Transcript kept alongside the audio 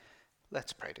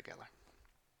Let's pray together.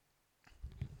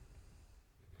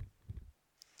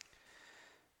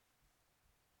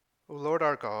 O Lord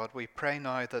our God, we pray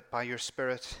now that by your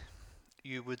Spirit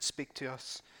you would speak to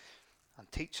us and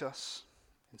teach us,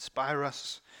 inspire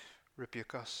us,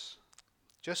 rebuke us.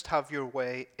 Just have your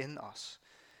way in us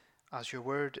as your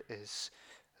word is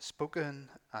spoken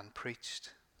and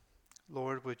preached.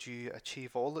 Lord, would you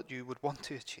achieve all that you would want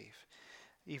to achieve,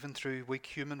 even through weak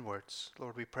human words.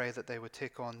 Lord, we pray that they would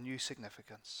take on new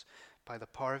significance by the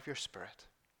power of your Spirit.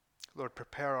 Lord,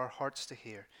 prepare our hearts to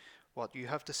hear what you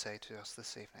have to say to us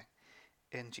this evening.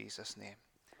 In Jesus' name,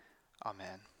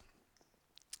 amen.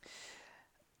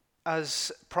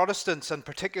 As Protestants, and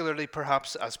particularly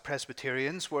perhaps as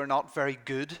Presbyterians, we're not very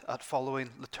good at following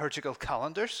liturgical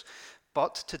calendars,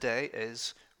 but today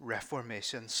is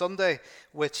Reformation Sunday,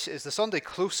 which is the Sunday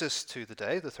closest to the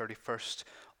day, the 31st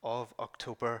of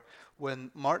October,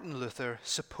 when Martin Luther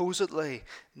supposedly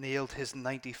nailed his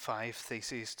 95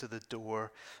 Theses to the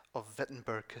door of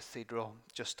Wittenberg Cathedral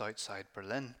just outside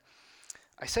Berlin.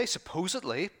 I say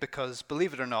supposedly because,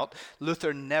 believe it or not,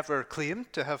 Luther never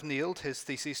claimed to have nailed his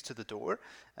theses to the door.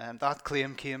 That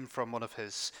claim came from one of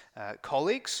his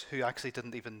colleagues who actually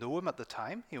didn't even know him at the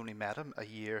time. He only met him a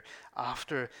year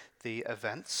after the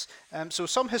events. So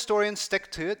some historians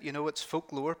stick to it. You know, it's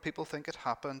folklore. People think it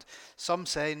happened. Some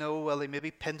say, no, well, he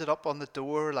maybe pinned it up on the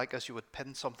door like as you would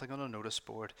pin something on a notice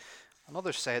board. And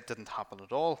others say it didn't happen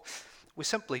at all. We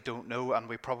simply don't know, and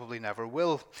we probably never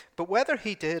will. But whether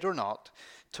he did or not,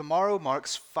 tomorrow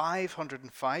marks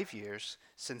 505 years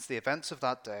since the events of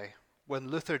that day, when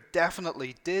Luther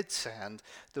definitely did send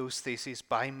those theses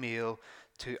by mail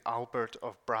to Albert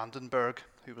of Brandenburg,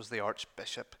 who was the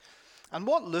archbishop. And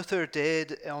what Luther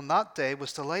did on that day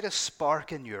was to light a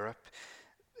spark in Europe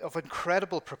of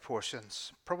incredible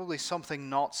proportions, probably something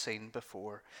not seen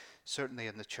before, certainly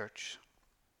in the church.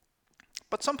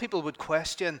 But some people would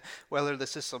question whether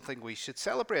this is something we should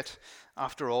celebrate.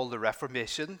 After all, the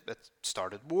Reformation, it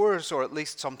started wars, or at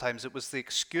least sometimes it was the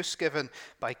excuse given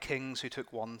by kings who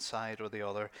took one side or the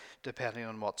other, depending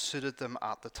on what suited them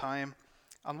at the time.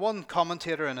 And one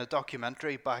commentator in a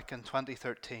documentary back in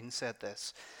 2013 said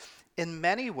this: in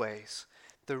many ways,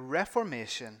 the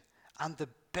Reformation and the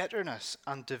bitterness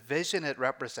and division it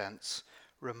represents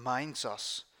reminds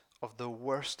us of the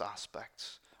worst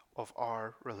aspects of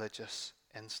our religious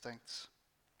instincts.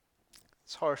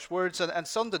 It's harsh words, and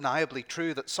it's undeniably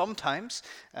true that sometimes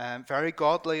very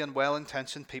godly and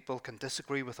well-intentioned people can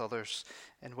disagree with others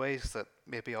in ways that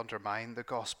maybe undermine the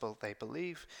gospel they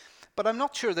believe. But I'm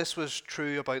not sure this was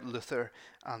true about Luther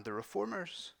and the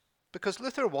Reformers, because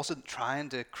Luther wasn't trying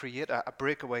to create a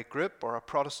breakaway group or a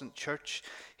Protestant church.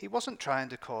 He wasn't trying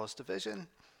to cause division.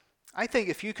 I think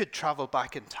if you could travel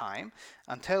back in time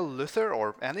and tell Luther,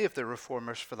 or any of the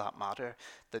reformers for that matter,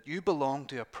 that you belong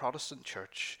to a Protestant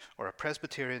church or a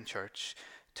Presbyterian church,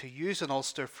 to use an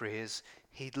Ulster phrase,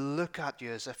 he'd look at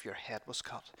you as if your head was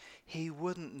cut. He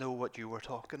wouldn't know what you were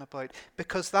talking about,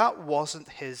 because that wasn't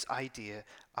his idea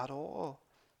at all.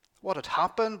 What had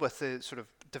happened with the sort of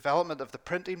development of the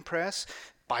printing press,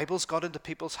 Bibles got into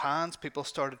people's hands, people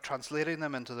started translating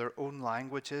them into their own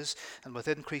languages, and with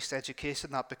increased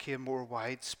education that became more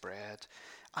widespread.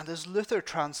 And as Luther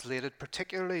translated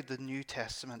particularly the New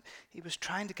Testament, he was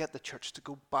trying to get the church to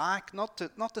go back, not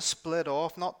to split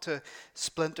off, not to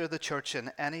splinter the church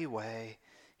in any way.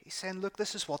 He's saying, look,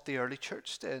 this is what the early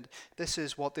church did. This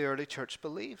is what the early church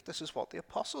believed. This is what the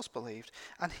apostles believed.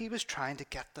 And he was trying to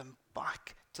get them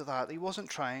back to that. He wasn't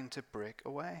trying to break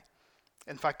away.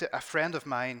 In fact, a friend of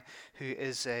mine who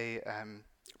is a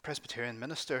Presbyterian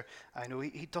minister, I know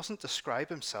he doesn't describe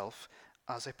himself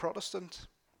as a Protestant.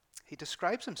 He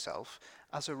describes himself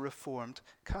as a Reformed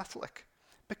Catholic,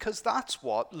 because that's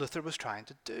what Luther was trying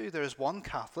to do. There is one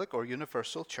Catholic or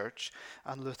universal church,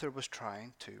 and Luther was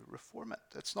trying to reform it.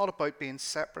 It's not about being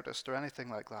separatist or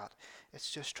anything like that. It's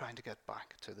just trying to get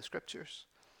back to the scriptures.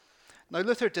 Now,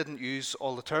 Luther didn't use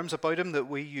all the terms about him that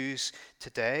we use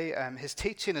today. His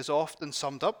teaching is often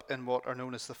summed up in what are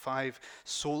known as the 5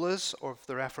 solas of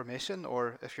the Reformation,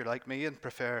 or if you're like me and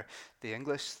prefer the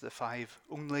English, the 5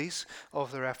 onlys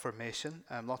of the Reformation.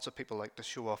 Lots of people like to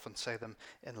show off and say them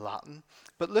in Latin.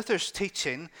 But Luther's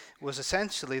teaching was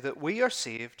essentially that we are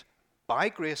saved by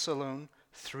grace alone,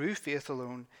 through faith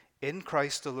alone, in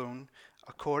Christ alone,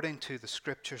 according to the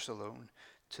scriptures alone,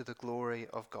 to the glory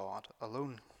of God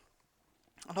alone.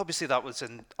 And obviously that was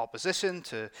in opposition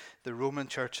to the Roman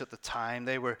church at the time.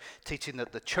 They were teaching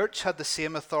that the church had the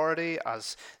same authority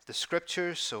as the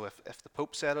scriptures, so if the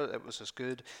Pope said it, it was as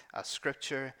good as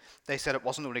scripture. They said it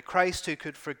wasn't only Christ who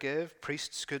could forgive,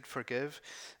 priests could forgive,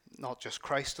 not just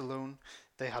Christ alone.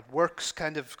 They had works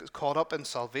kind of caught up in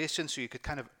salvation, so you could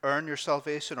kind of earn your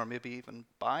salvation or maybe even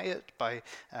buy it by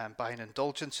buying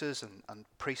indulgences, and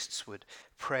priests would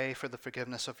pray for the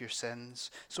forgiveness of your sins.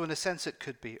 So in a sense it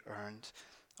could be earned.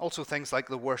 Also things like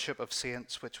the worship of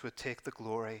saints, which would take the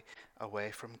glory away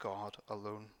from God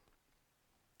alone.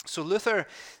 So Luther,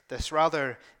 this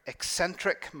rather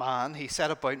eccentric man, he set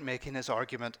about making his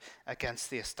argument against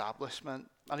the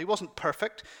establishment. And he wasn't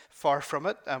perfect, far from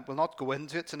it. We'll not go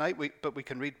into it tonight, but we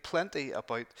can read plenty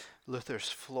about Luther's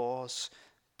flaws.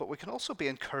 But we can also be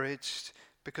encouraged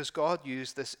because God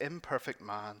used this imperfect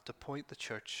man to point the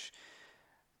church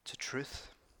to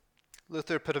truth.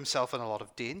 Luther put himself in a lot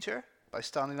of danger by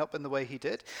standing up in the way he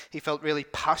did. He felt really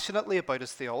passionately about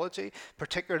his theology,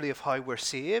 particularly of how we're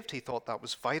saved. He thought that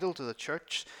was vital to the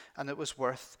church, and it was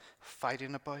worth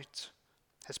fighting about.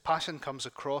 His passion comes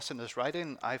across in his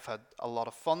writing. I've had a lot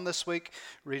of fun this week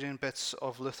reading bits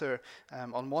of Luther.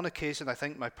 On one occasion, I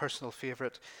think my personal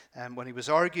favourite, when he was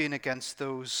arguing against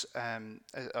those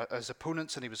as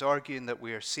opponents, and he was arguing that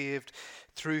we are saved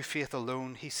through faith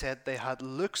alone, he said they had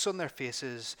looks on their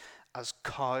faces as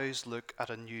cows look at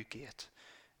a new gate.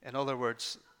 In other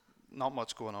words, not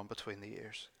much going on between the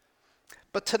ears.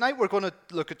 But tonight we're going to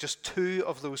look at just 2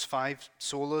 of those 5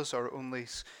 solas or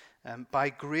onlys, by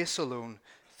grace alone,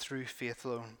 through faith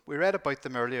alone. We read about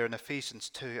them earlier in Ephesians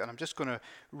 2, and I'm just going to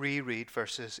reread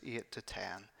verses 8 to 10.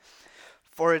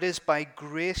 For it is by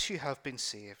grace you have been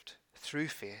saved, through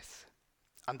faith.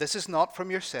 And this is not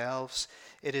from yourselves,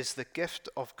 it is the gift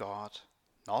of God,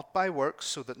 not by works,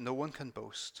 so that no one can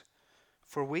boast.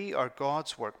 For we are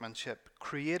God's workmanship,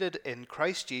 created in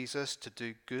Christ Jesus to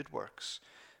do good works,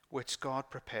 which God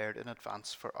prepared in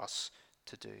advance for us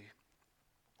to do.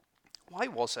 Why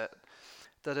was it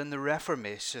that in the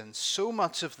Reformation so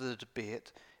much of the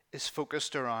debate is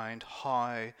focused around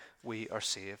how we are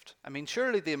saved? I mean,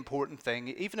 surely the important thing,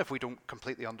 even if we don't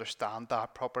completely understand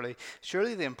that properly,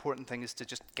 surely the important thing is to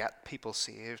just get people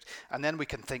saved, and then we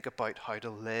can think about how to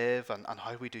live and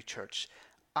how we do church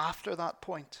after that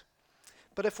point.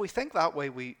 But if we think that way,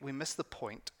 we miss the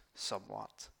point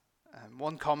somewhat.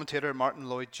 One commentator, Martin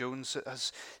Lloyd-Jones,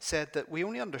 has said that we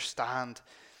only understand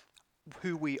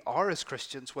who we are as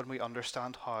Christians when we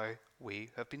understand how we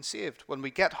have been saved. When we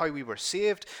get how we were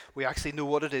saved, we actually know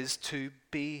what it is to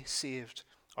be saved.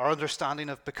 Our understanding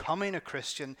of becoming a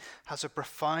Christian has a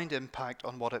profound impact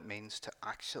on what it means to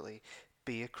actually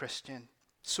be a Christian.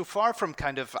 So far from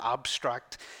kind of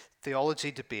abstract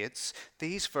theology debates,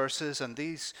 these verses and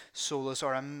these solas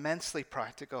are immensely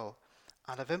practical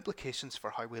and have implications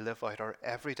for how we live out our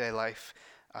everyday life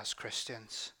as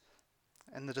Christians.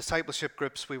 In the discipleship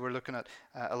groups, we were looking at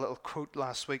a little quote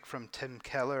last week from Tim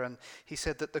Keller, and he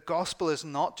said that the gospel is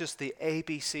not just the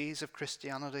ABCs of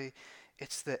Christianity,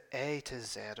 it's the A to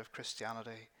Z of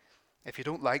Christianity. If you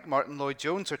don't like Martin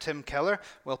Lloyd-Jones or Tim Keller,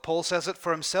 well, Paul says it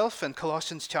for himself in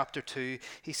Colossians chapter 2.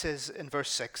 He says in verse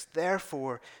 6,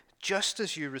 therefore, just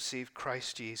as you received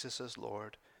Christ Jesus as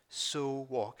Lord, so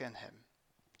walk in him.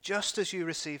 Just as you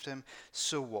received him,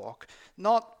 so walk.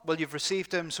 Not, well, you've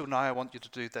received him, so now I want you to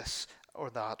do this or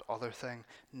that other thing.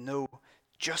 No,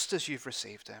 just as you've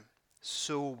received him,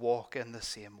 so walk in the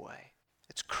same way.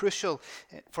 It's crucial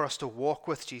for us to walk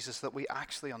with Jesus that we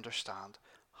actually understand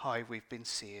how we've been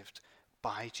saved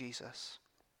by Jesus.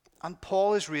 And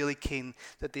Paul is really keen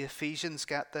that the Ephesians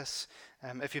get this.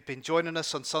 If you've been joining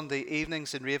us on Sunday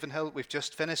evenings in Ravenhill, we've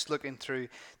just finished looking through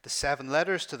the 7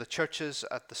 letters to the churches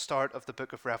at the start of the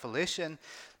book of Revelation.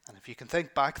 And if you can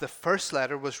think back, the first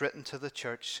letter was written to the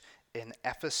church in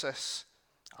Ephesus.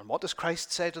 And what does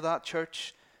Christ say to that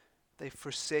church? They've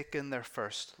forsaken their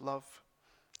first love.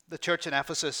 The church in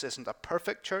Ephesus isn't a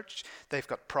perfect church. They've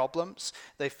got problems.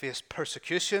 They've faced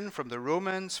persecution from the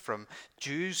Romans, from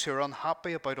Jews who are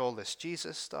unhappy about all this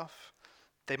Jesus stuff.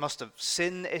 They must have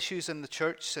sin issues in the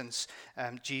church since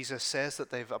Jesus says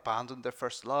that they've abandoned their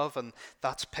first love, and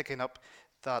that's picking up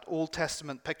that Old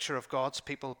Testament picture of God's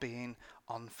people being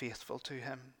unfaithful to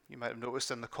him. You might have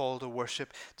noticed in the call to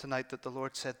worship tonight that the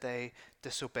Lord said they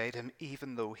disobeyed him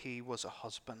even though he was a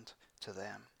husband to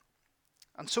them.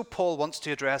 And so Paul wants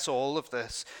to address all of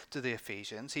this to the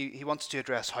Ephesians. He wants to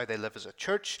address how they live as a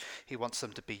church. He wants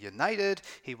them to be united.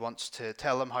 He wants to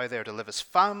tell them how they're to live as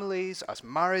families, as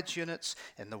marriage units,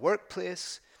 in the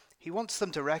workplace. He wants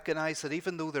them to recognize that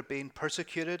even though they're being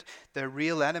persecuted, their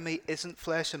real enemy isn't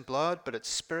flesh and blood, but it's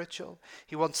spiritual.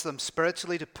 He wants them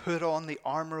spiritually to put on the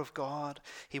armor of God.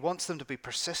 He wants them to be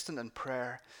persistent in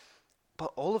prayer.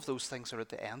 But all of those things are at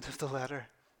the end of the letter.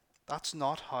 That's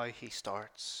not how he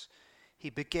starts. He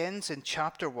begins in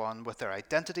chapter 1 with their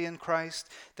identity in Christ.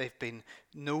 They've been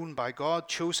known by God,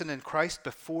 chosen in Christ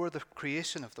before the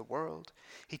creation of the world.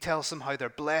 He tells them how they're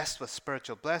blessed with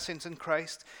spiritual blessings in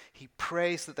Christ. He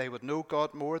prays that they would know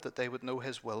God more, that they would know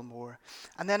his will more.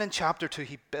 And then in chapter 2,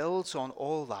 he builds on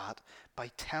all that by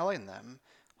telling them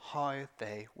how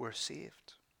they were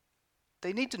saved.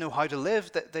 They need to know how to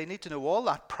live. They need to know all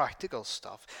that practical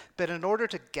stuff. But in order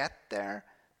to get there,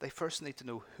 they first need to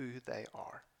know who they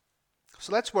are.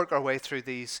 So let's work our way through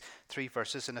these 3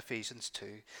 verses in Ephesians 2.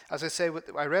 As I say,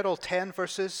 I read all 10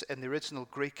 verses. In the original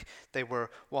Greek, they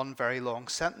were one very long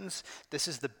sentence. This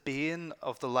is the bane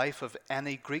of the life of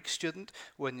any Greek student.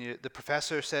 When the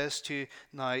professor says to you,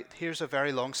 now, here's a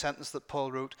very long sentence that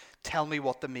Paul wrote, tell me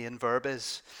what the main verb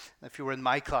is. And if you were in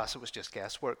my class, it was just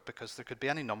guesswork, because there could be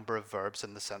any number of verbs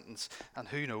in the sentence, and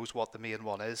who knows what the main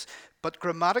one is. But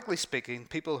grammatically speaking,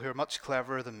 people who are much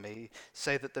cleverer than me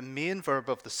say that the main verb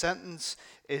of the sentence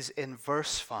is in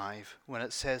verse 5, when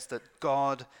it says that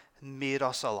God made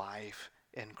us alive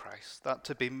in Christ. That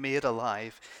to be made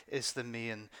alive is the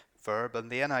main verb, and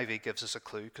the NIV gives us a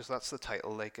clue, because that's the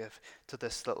title they give to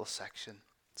this little section.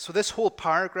 So this whole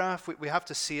paragraph, we have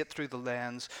to see it through the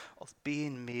lens of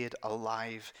being made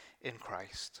alive in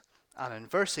Christ. And in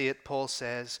verse 8, Paul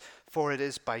says, for it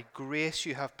is by grace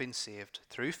you have been saved,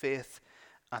 through faith,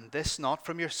 and this not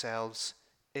from yourselves,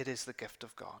 it is the gift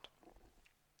of God.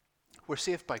 We're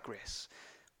saved by grace.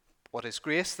 What is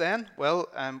grace then? Well,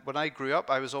 when I grew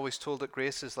up, I was always told that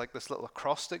grace is like this little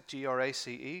acrostic,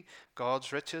 G-R-A-C-E,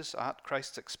 God's riches at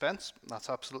Christ's expense. That's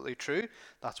absolutely true.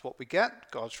 That's what we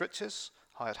get, God's riches.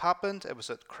 How it happened, it was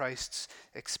at Christ's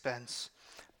expense.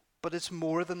 But it's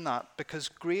more than that, because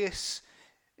grace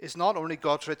is not only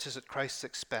God's riches at Christ's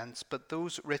expense, but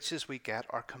those riches we get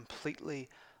are completely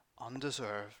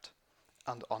undeserved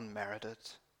and unmerited.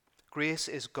 Grace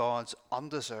is God's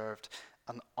undeserved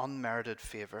and unmerited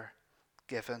favor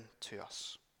given to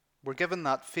us. We're given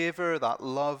that favor, that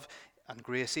love and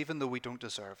grace, even though we don't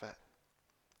deserve it.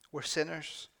 We're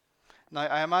sinners. Now,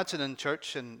 I imagine in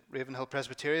church in Ravenhill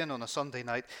Presbyterian on a Sunday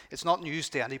night, it's not news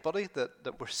to anybody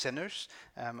that we're sinners.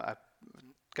 I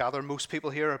gather most people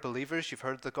here are believers. You've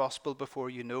heard the gospel before.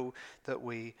 You know that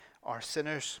we are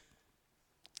sinners.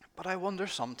 But I wonder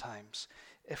sometimes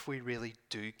if we really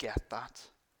do get that.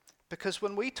 Because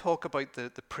when we talk about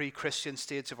the pre-Christian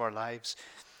stage of our lives,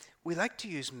 we like to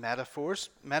use metaphors,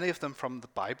 many of them from the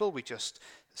Bible. We just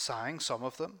sang some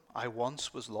of them. I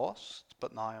once was lost,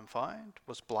 but now I'm found.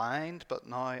 Was blind, but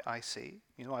now I see.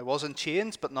 I was in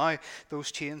chains, but now those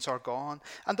chains are gone.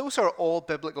 And those are all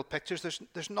biblical pictures.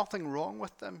 There's nothing wrong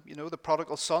with them. The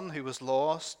prodigal son who was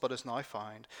lost, but is now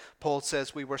found. Paul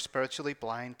says we were spiritually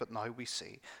blind, but now we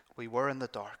see. We were in the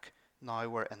dark, now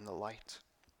we're in the light.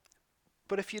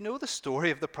 But if you know the story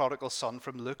of the prodigal son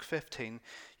from Luke 15,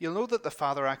 you'll know that the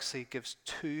father actually gives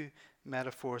 2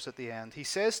 metaphors at the end. He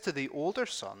says to the older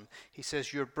son, he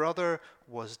says, your brother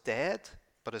was dead,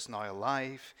 but is now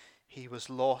alive. He was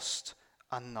lost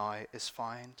and now is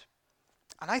found.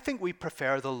 And I think we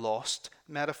prefer the lost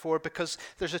metaphor, because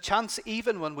there's a chance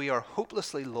even when we are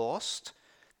hopelessly lost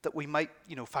that we might,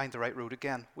 find the right road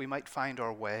again. We might find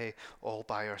our way all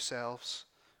by ourselves.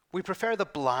 We prefer the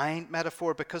blind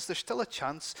metaphor because there's still a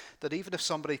chance that even if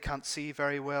somebody can't see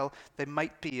very well, they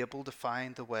might be able to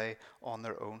find the way on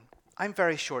their own. I'm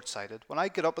very short-sighted. When I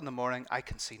get up in the morning, I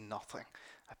can see nothing.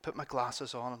 I put my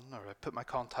glasses on, or I put my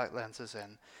contact lenses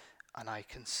in, and I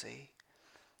can see.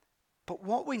 But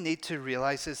what we need to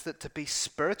realize is that to be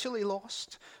spiritually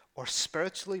lost, or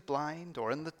spiritually blind, or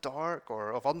in the dark,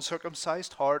 or of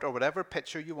uncircumcised heart, or whatever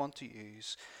picture you want to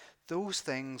use, those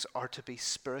things are to be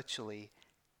spiritually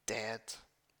dead.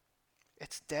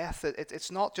 It's death.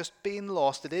 It's not just being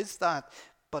lost. It is that,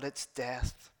 but it's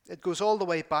death. It goes all the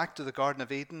way back to the Garden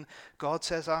of Eden. God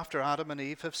says after Adam and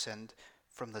Eve have sinned,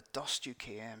 from the dust you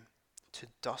came, to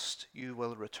dust you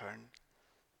will return.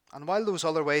 And while those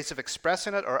other ways of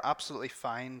expressing it are absolutely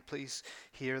fine, please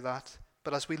hear that.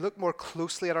 But as we look more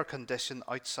closely at our condition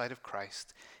outside of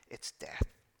Christ, it's death.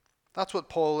 That's what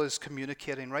Paul is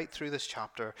communicating right through this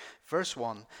chapter. Verse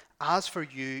 1, as for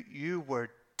you, you were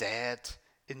dead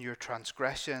in your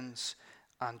transgressions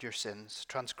and your sins.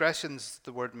 Transgressions,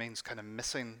 the word means kind of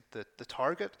missing the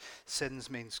target. Sins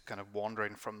means kind of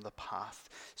wandering from the path.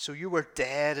 So you were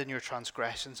dead in your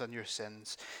transgressions and your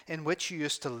sins, in which you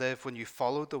used to live when you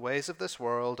followed the ways of this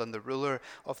world and the ruler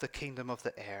of the kingdom of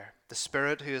the air, the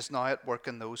spirit who is now at work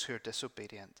in those who are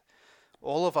disobedient.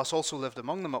 All of us also lived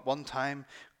among them at one time,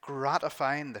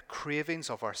 gratifying the cravings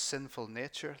of our sinful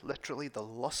nature, literally the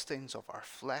lustings of our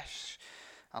flesh,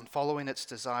 and following its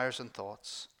desires and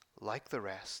thoughts. Like the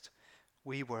rest,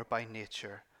 we were by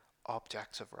nature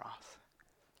objects of wrath.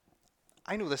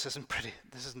 I know this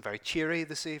isn't very cheery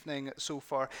this evening so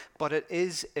far, but it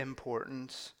is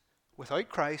important. Without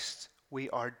Christ, we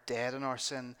are dead in our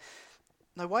sin.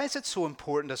 Now, why is it so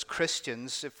important as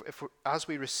Christians, as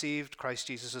we received Christ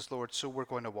Jesus as Lord, so we're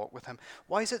going to walk with him?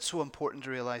 Why is it so important to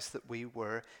realize that we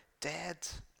were dead?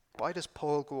 Why does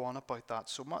Paul go on about that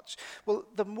so much? Well,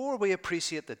 the more we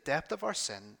appreciate the depth of our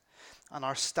sin and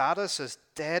our status as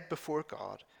dead before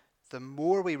God, the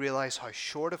more we realize how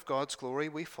short of God's glory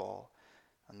we fall,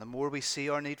 and the more we see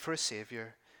our need for a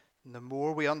Savior, and the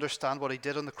more we understand what he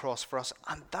did on the cross for us.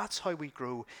 And that's how we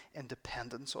grow in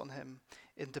dependence on him,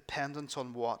 in dependence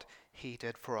on what he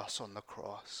did for us on the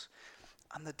cross.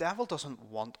 And the devil doesn't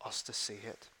want us to see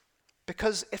it.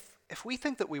 Because if we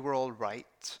think that we were all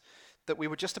right, that we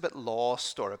were just a bit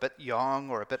lost or a bit young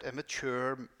or a bit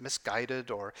immature,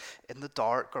 misguided or in the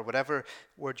dark or whatever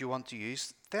word you want to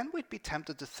use, then we'd be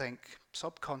tempted to think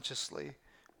subconsciously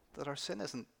that our sin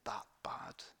isn't that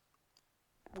bad.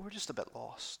 We're just a bit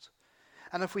lost.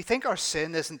 And if we think our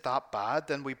sin isn't that bad,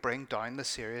 then we bring down the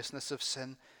seriousness of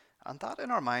sin. And that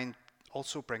in our mind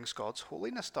also brings God's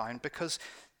holiness down, because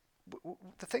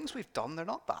the things we've done, they're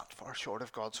not that far short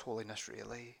of God's holiness,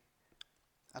 really.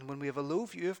 And when we have a low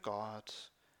view of God,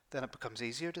 then it becomes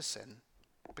easier to sin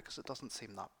because it doesn't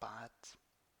seem that bad.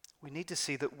 We need to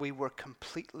see that we were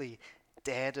completely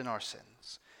dead in our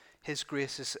sins. His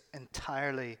grace is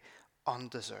entirely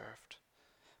undeserved.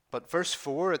 But verse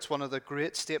 4, it's one of the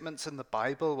great statements in the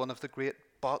Bible, one of the great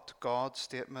but God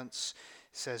statements,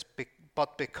 says,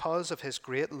 but because of his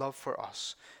great love for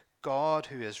us, God,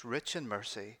 who is rich in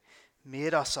mercy,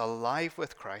 made us alive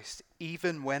with Christ,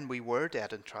 even when we were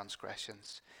dead in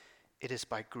transgressions. It is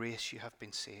by grace you have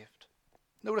been saved.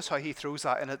 Notice how he throws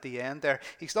that in at the end there.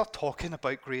 He's not talking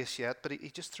about grace yet, but he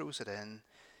just throws it in.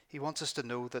 He wants us to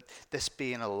know that this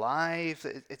being alive,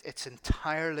 it's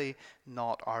entirely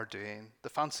not our doing. The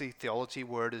fancy theology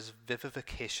word is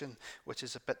vivification, which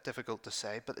is a bit difficult to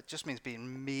say, but it just means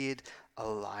being made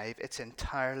alive. It's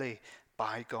entirely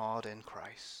by God in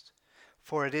Christ.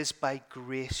 For it is by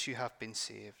grace you have been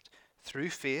saved,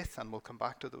 through faith, and we'll come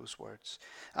back to those words.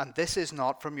 And this is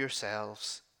not from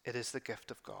yourselves, it is the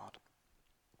gift of God.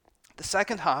 The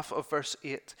second half of verse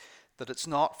 8, that it's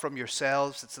not from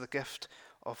yourselves, it's the gift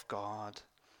of God.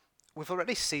 We've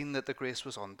already seen that the grace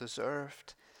was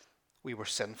undeserved. We were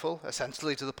sinful,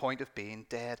 essentially to the point of being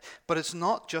dead. But it's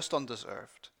not just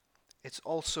undeserved, it's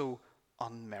also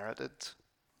unmerited.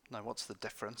 Now, what's the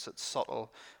difference? It's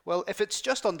subtle. Well, if it's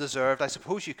just undeserved, I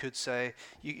suppose you could say,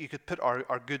 you could put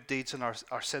our good deeds and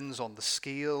our sins on the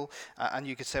scale, and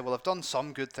you could say, well, I've done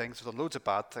some good things, I've done loads of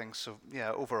bad things, so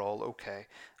yeah, overall, okay,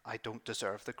 I don't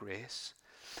deserve the grace.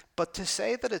 But to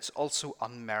say that it's also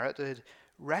unmerited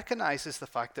recognizes the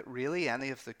fact that really any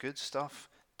of the good stuff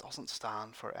doesn't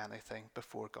stand for anything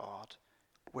before God.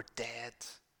 We're dead.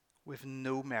 We've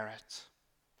no merit.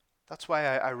 That's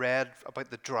why I read about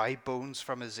the dry bones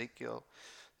from Ezekiel.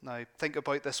 Now, think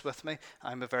about this with me.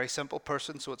 I'm a very simple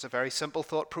person, so it's a very simple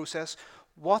thought process.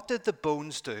 What did the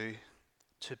bones do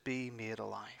to be made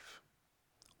alive?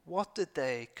 What did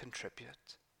they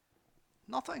contribute?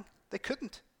 Nothing. They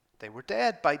couldn't. They were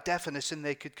dead. By definition,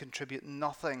 they could contribute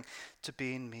nothing to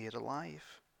being made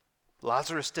alive.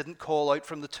 Lazarus didn't call out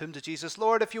from the tomb to Jesus,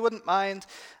 Lord, if you wouldn't mind,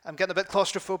 I'm getting a bit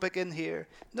claustrophobic in here.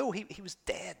 No, he was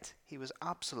dead. He was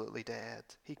absolutely dead.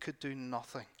 He could do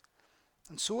nothing.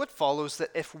 And so it follows that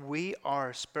if we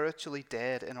are spiritually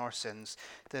dead in our sins,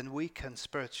 then we can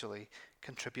spiritually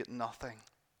contribute nothing.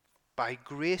 By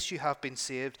grace you have been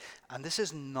saved, and this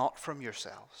is not from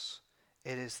yourselves.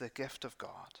 It is the gift of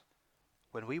God.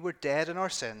 When we were dead in our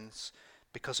sins,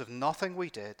 because of nothing we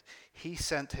did, he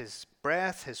sent his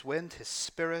breath, his wind, his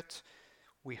spirit.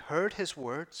 We heard his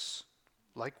words,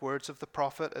 like words of the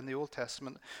prophet in the Old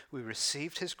Testament. We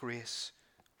received his grace.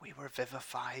 We were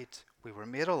vivified. We were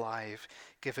made alive,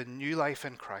 given new life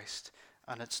in Christ,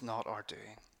 and it's not our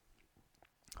doing.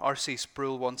 R.C.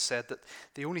 Sproul once said that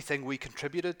the only thing we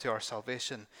contributed to our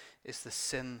salvation is the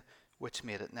sin which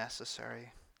made it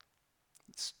necessary.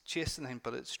 It's chastening,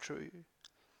 but it's true.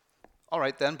 All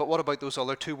right then, but what about those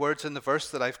other two words in the verse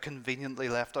that I've conveniently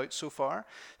left out so far?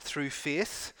 Through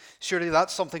faith. Surely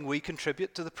that's something we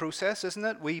contribute to the process, isn't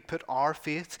it? We put our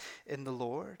faith in the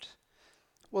Lord.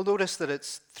 Well, notice that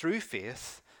it's through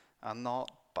faith and not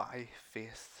by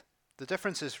faith. The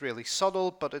difference is really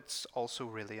subtle, but it's also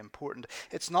really important.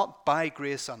 It's not by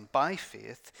grace and by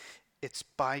faith, it's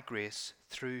by grace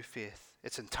through faith.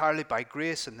 It's entirely by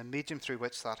grace, and the medium through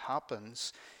which that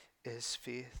happens is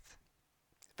faith.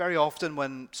 Very often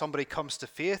when somebody comes to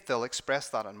faith, they'll express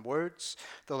that in words.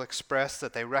 They'll express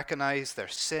that they recognize their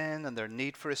sin and their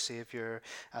need for a Savior,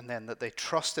 and then that they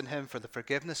trust in Him for the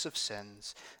forgiveness of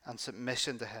sins and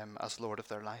submission to Him as Lord of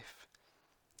their life.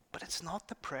 But it's not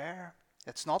the prayer,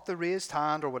 it's not the raised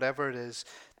hand or whatever it is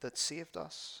that saved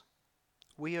us.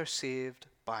 We are saved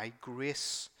by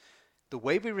grace. The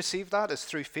way we receive that is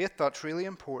through faith. That's really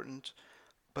important,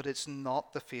 but it's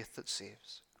not the faith that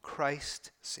saves.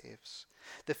 Christ saves.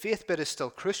 The faith bit is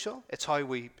still crucial. It's how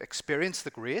we experience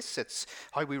the grace. It's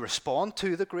how we respond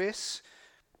to the grace.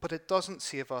 But it doesn't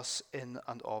save us in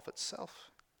and of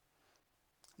itself.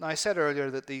 Now, I said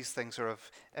earlier that these things are of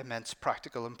immense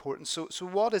practical importance. So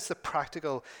what is the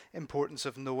practical importance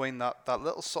of knowing that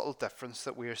little subtle difference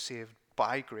that we are saved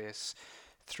by grace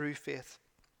through faith?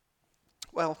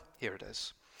 Well, here it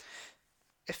is.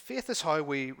 If faith is how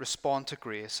we respond to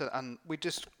grace, and we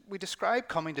describe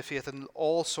coming to faith in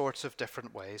all sorts of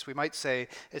different ways. We might say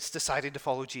it's deciding to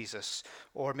follow Jesus,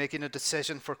 or making a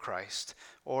decision for Christ,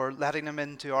 or letting Him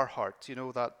into our heart. You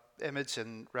know that image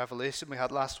in Revelation we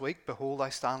had last week, behold, I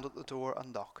stand at the door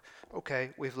and knock.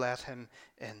 Okay, we've let Him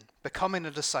in. Becoming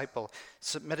a disciple,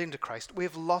 submitting to Christ. We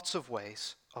have lots of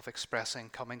ways of expressing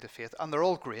coming to faith, and they're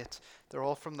all great. They're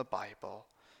all from the Bible.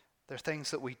 They're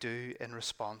things that we do in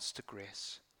response to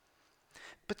grace.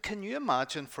 But can you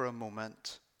imagine for a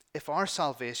moment if our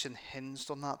salvation hinged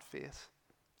on that faith?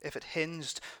 If it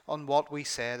hinged on what we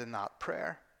said in that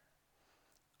prayer?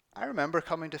 I remember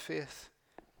coming to faith.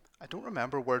 I don't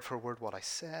remember word for word what I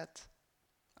said.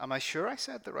 Am I sure I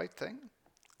said the right thing?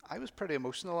 I was pretty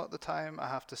emotional at the time, I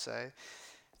have to say.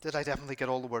 Did I definitely get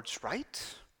all the words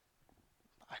right?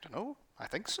 I don't know. I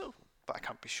think so, but I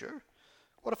can't be sure.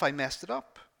 What if I messed it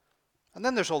up? And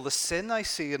then there's all the sin I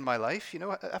see in my life. You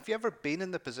know, have you ever been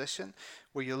in the position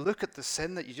where you look at the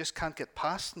sin that you just can't get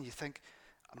past and you think,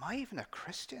 am I even a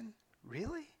Christian?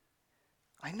 Really?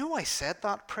 I know I said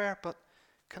that prayer, but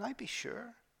can I be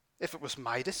sure? If it was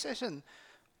my decision,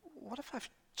 what if I've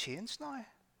changed now?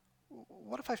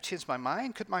 What if I've changed my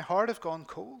mind? Could my heart have gone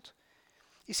cold?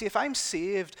 You see, if I'm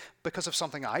saved because of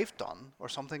something I've done or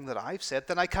something that I've said,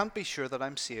 then I can't be sure that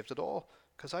I'm saved at all,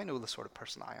 because I know the sort of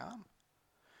person I am.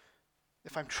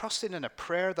 If I'm trusting in a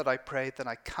prayer that I prayed, then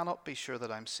I cannot be sure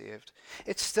that I'm saved.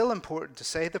 It's still important to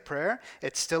say the prayer.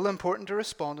 It's still important to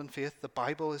respond in faith. The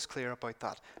Bible is clear about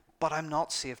that. But I'm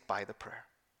not saved by the prayer.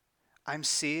 I'm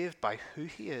saved by who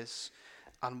He is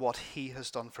and what He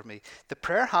has done for me. The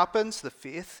prayer happens. The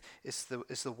faith is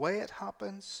the way it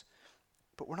happens.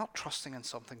 But we're not trusting in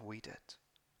something we did.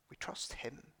 We trust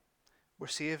Him. We're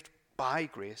saved by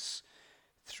grace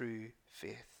through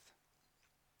faith.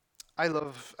 I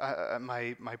love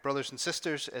my brothers and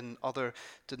sisters in other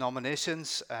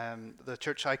denominations. The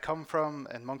church I come from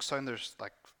in Monkstown, there's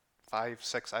like 5,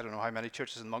 6, I don't know how many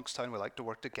churches in Monkstown. We like to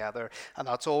work together, and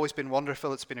that's always been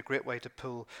wonderful. It's been a great way to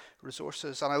pool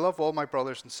resources, and I love all my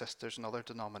brothers and sisters in other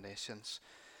denominations,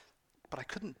 but I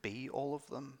couldn't be all of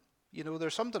them. You know,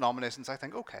 there's some denominations I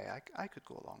think, okay, I could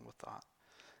go along with that.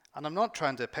 And I'm not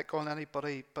trying to pick on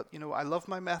anybody, but you know, I love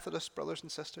my Methodist brothers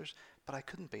and sisters, but I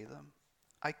couldn't be them.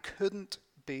 I couldn't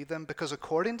be them because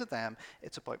according to them,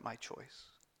 it's about my choice.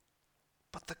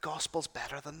 But the gospel's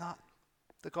better than that.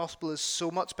 The gospel is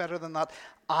so much better than that.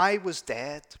 I was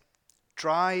dead,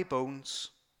 dry bones.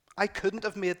 I couldn't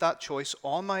have made that choice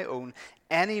on my own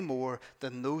any more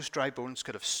than those dry bones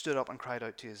could have stood up and cried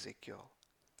out to Ezekiel.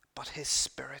 But His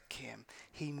Spirit came.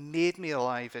 He made me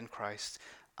alive in Christ,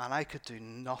 and I could do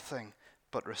nothing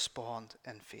but respond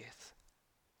in faith.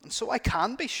 And so I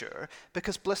can be sure,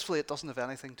 because blissfully it doesn't have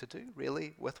anything to do,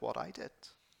 really, with what I did.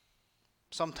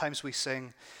 Sometimes we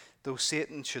sing, though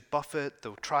Satan should buffet,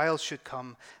 though trials should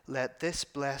come, let this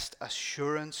blessed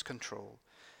assurance control,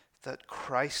 that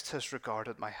Christ has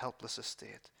regarded my helpless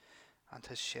estate and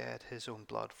has shed His own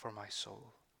blood for my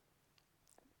soul.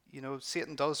 You know,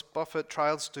 Satan does buffet,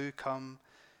 trials do come,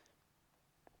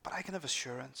 but I can have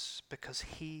assurance because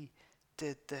He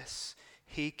did this.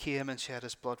 He came and shed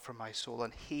His blood for my soul,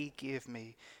 and He gave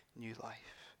me new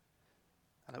life.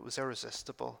 And it was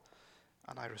irresistible,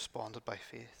 and I responded by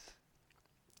faith.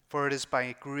 For it is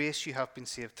by grace you have been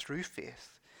saved through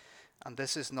faith, and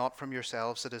this is not from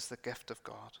yourselves, it is the gift of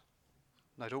God.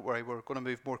 Now don't worry, we're going to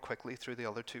move more quickly through the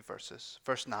other 2 verses.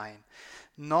 Verse 9,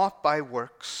 not by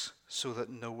works, so that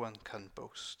no one can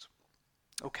boast.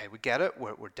 Okay, we get it,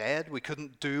 we're dead, we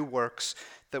couldn't do works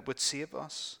that would save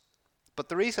us. But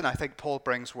the reason I think Paul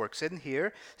brings works in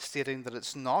here, stating that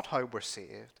it's not how we're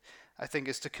saved, I think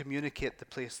is to communicate the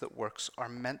place that works are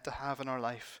meant to have in our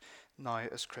life now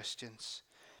as Christians.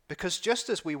 Because just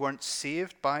as we weren't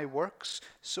saved by works,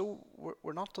 so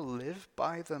we're not to live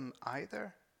by them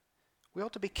either. We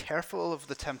ought to be careful of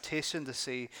the temptation to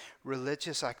see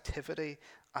religious activity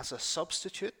as a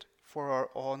substitute for our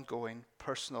ongoing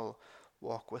personal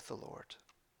walk with the Lord.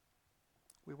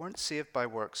 We weren't saved by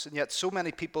works, and yet so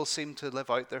many people seem to live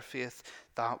out their faith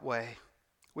that way.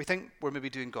 We think we're maybe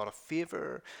doing God a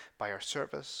favor by our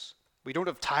service. We don't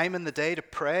have time in the day to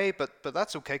pray, but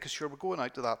that's okay, because sure, we're going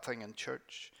out to that thing in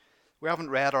church. We haven't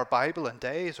read our Bible in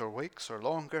days or weeks or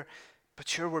longer, but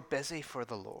sure, we're busy for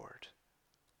the Lord.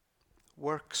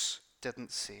 Works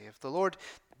didn't save. The Lord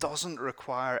doesn't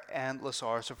require endless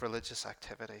hours of religious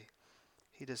activity.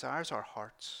 He desires our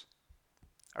hearts.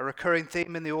 A recurring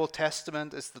theme in the Old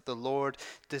Testament is that the Lord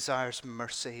desires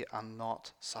mercy and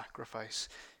not sacrifice.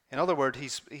 In other words,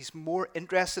 he's more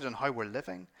interested in how we're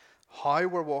living, how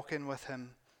we're walking with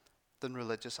him, than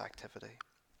religious activity.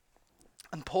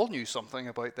 And Paul knew something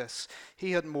about this.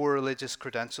 He had more religious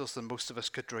credentials than most of us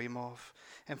could dream of.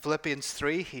 In Philippians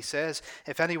 3, he says,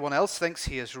 "If anyone else thinks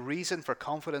he has reason for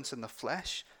confidence in the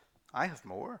flesh, I have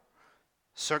more.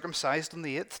 Circumcised on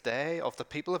the 8th day, of the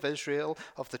people of Israel,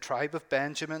 of the tribe of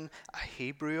Benjamin, a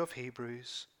Hebrew of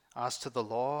Hebrews. As to the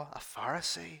law, a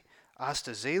Pharisee. As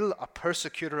to zeal, a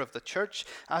persecutor of the church.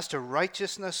 As to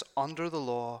righteousness under the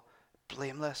law,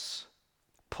 blameless."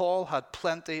 Paul had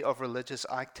plenty of religious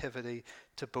activity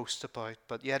to boast about,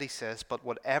 but yet he says, "But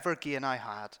whatever gain I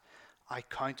had, I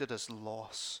counted as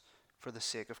loss for the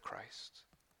sake of Christ."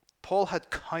 Paul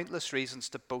had countless reasons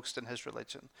to boast in his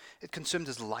religion. It consumed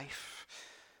his life.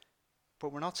 But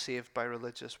we're not saved by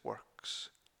religious works,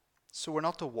 so we're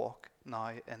not to walk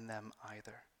now in them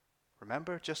either.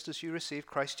 Remember, just as you received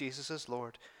Christ Jesus as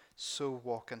Lord, so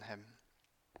walk in him.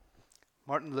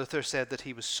 Martin Luther said that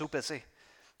he was so busy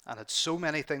and had so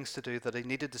many things to do that he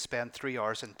needed to spend 3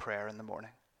 hours in prayer in the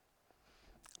morning.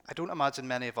 I don't imagine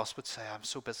many of us would say, "I'm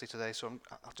so busy today, so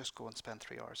I'll just go and spend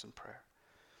 3 hours in prayer."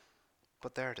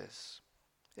 But there it is.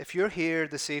 If you're here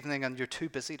this evening and you're too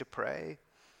busy to pray,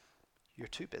 you're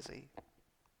too busy.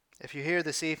 If you're here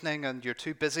this evening and you're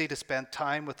too busy to spend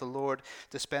time with the Lord,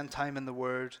 to spend time in the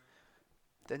Word,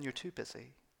 then you're too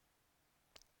busy.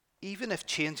 Even if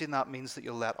changing that means that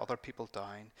you'll let other people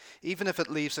down, even if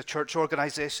it leaves a church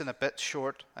organization a bit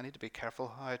short, I need to be careful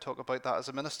how I talk about that as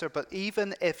a minister, but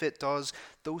even if it does,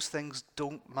 those things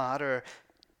don't matter.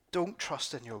 Don't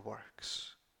trust in your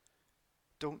works.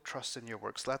 Don't trust in your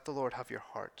works. Let the Lord have your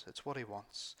heart. It's what he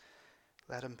wants.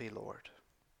 Let him be Lord.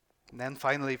 And then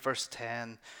finally, verse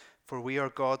 10, "For we are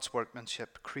God's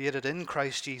workmanship, created in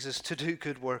Christ Jesus to do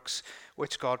good works,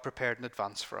 which God prepared in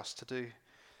advance for us to do."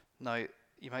 Now,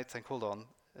 you might think, hold on,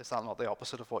 is that not the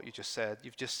opposite of what you just said?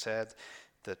 You've just said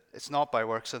that it's not by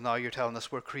works, and now you're telling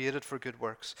us we're created for good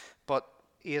works. But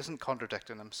he isn't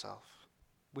contradicting himself.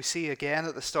 We see again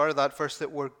at the start of that verse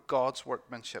that we're God's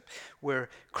workmanship. We're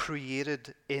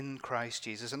created in Christ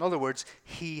Jesus. In other words,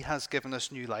 he has given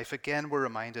us new life. Again, we're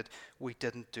reminded we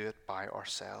didn't do it by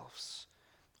ourselves.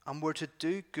 And we're to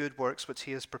do good works which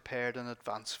he has prepared in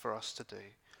advance for us to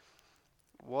do.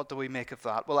 What do we make of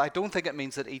that? Well, I don't think it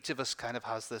means that each of us kind of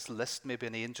has this list, maybe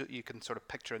an angel, you can sort of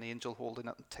picture an angel holding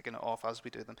it and ticking it off as we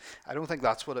do them. I don't think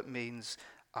that's what it means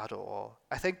at all.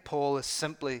 I think Paul is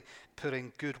simply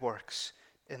putting good works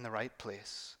in the right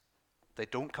place. They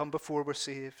don't come before we're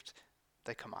saved,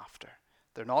 they come after.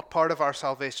 They're not part of our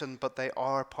salvation, but they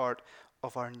are part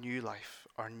of our new life,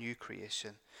 our new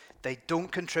creation. They don't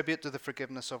contribute to the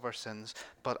forgiveness of our sins,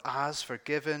 but as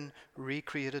forgiven,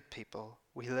 recreated people,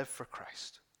 we live for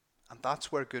Christ. And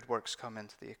that's where good works come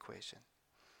into the equation.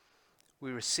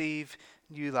 We receive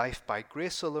new life by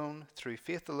grace alone, through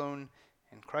faith alone,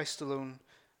 in Christ alone,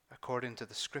 according to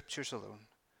the Scriptures alone.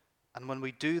 And when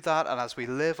we do that, and as we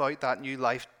live out that new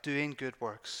life doing good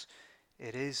works,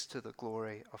 it is to the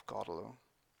glory of God alone.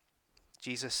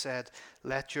 Jesus said,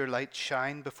 "Let your light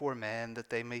shine before men, that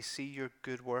they may see your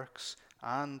good works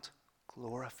and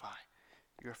glorify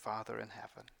your Father in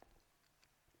heaven."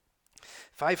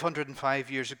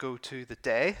 505 years ago to the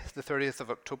day, the 30th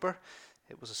of October,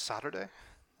 it was a Saturday.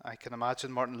 I can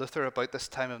imagine Martin Luther about this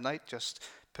time of night just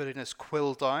putting his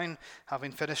quill down,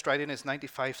 having finished writing his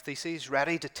 95 Theses,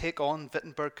 ready to take on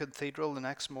Wittenberg Cathedral the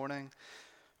next morning.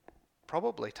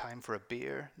 Probably time for a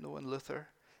beer, knowing Luther.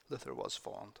 Luther was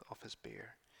fond of his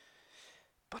beer.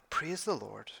 But praise the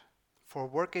Lord for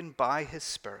working by his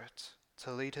Spirit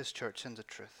to lead his church into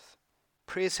truth.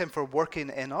 Praise him for working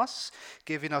in us,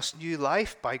 giving us new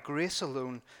life by grace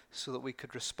alone, so that we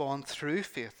could respond through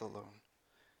faith alone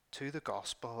to the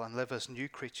gospel and live as new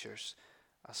creatures,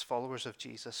 as followers of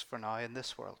Jesus for now in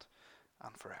this world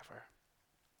and forever.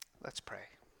 Let's pray.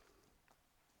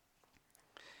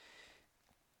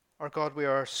 Our God, we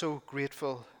are so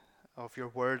grateful of your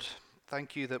word.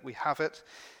 Thank you that we have it.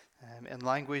 in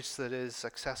language that is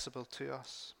accessible to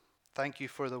us. Thank you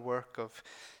for the work of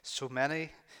so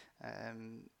many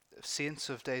saints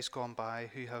of days gone by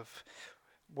who have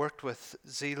worked with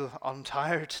zeal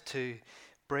untired to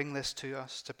bring this to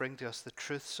us, to bring to us the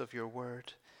truths of your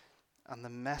word and the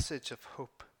message of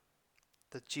hope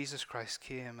that Jesus Christ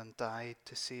came and died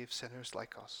to save sinners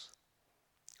like us.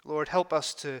 Lord, help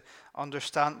us to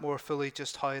understand more fully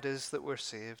just how it is that we're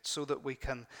saved so that we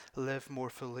can live more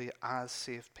fully as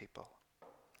saved people.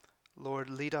 Lord,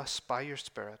 lead us by your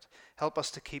Spirit. Help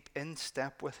us to keep in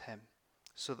step with him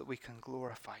so that we can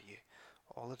glorify you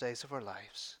all the days of our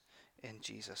lives. In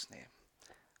Jesus' name,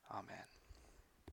 amen.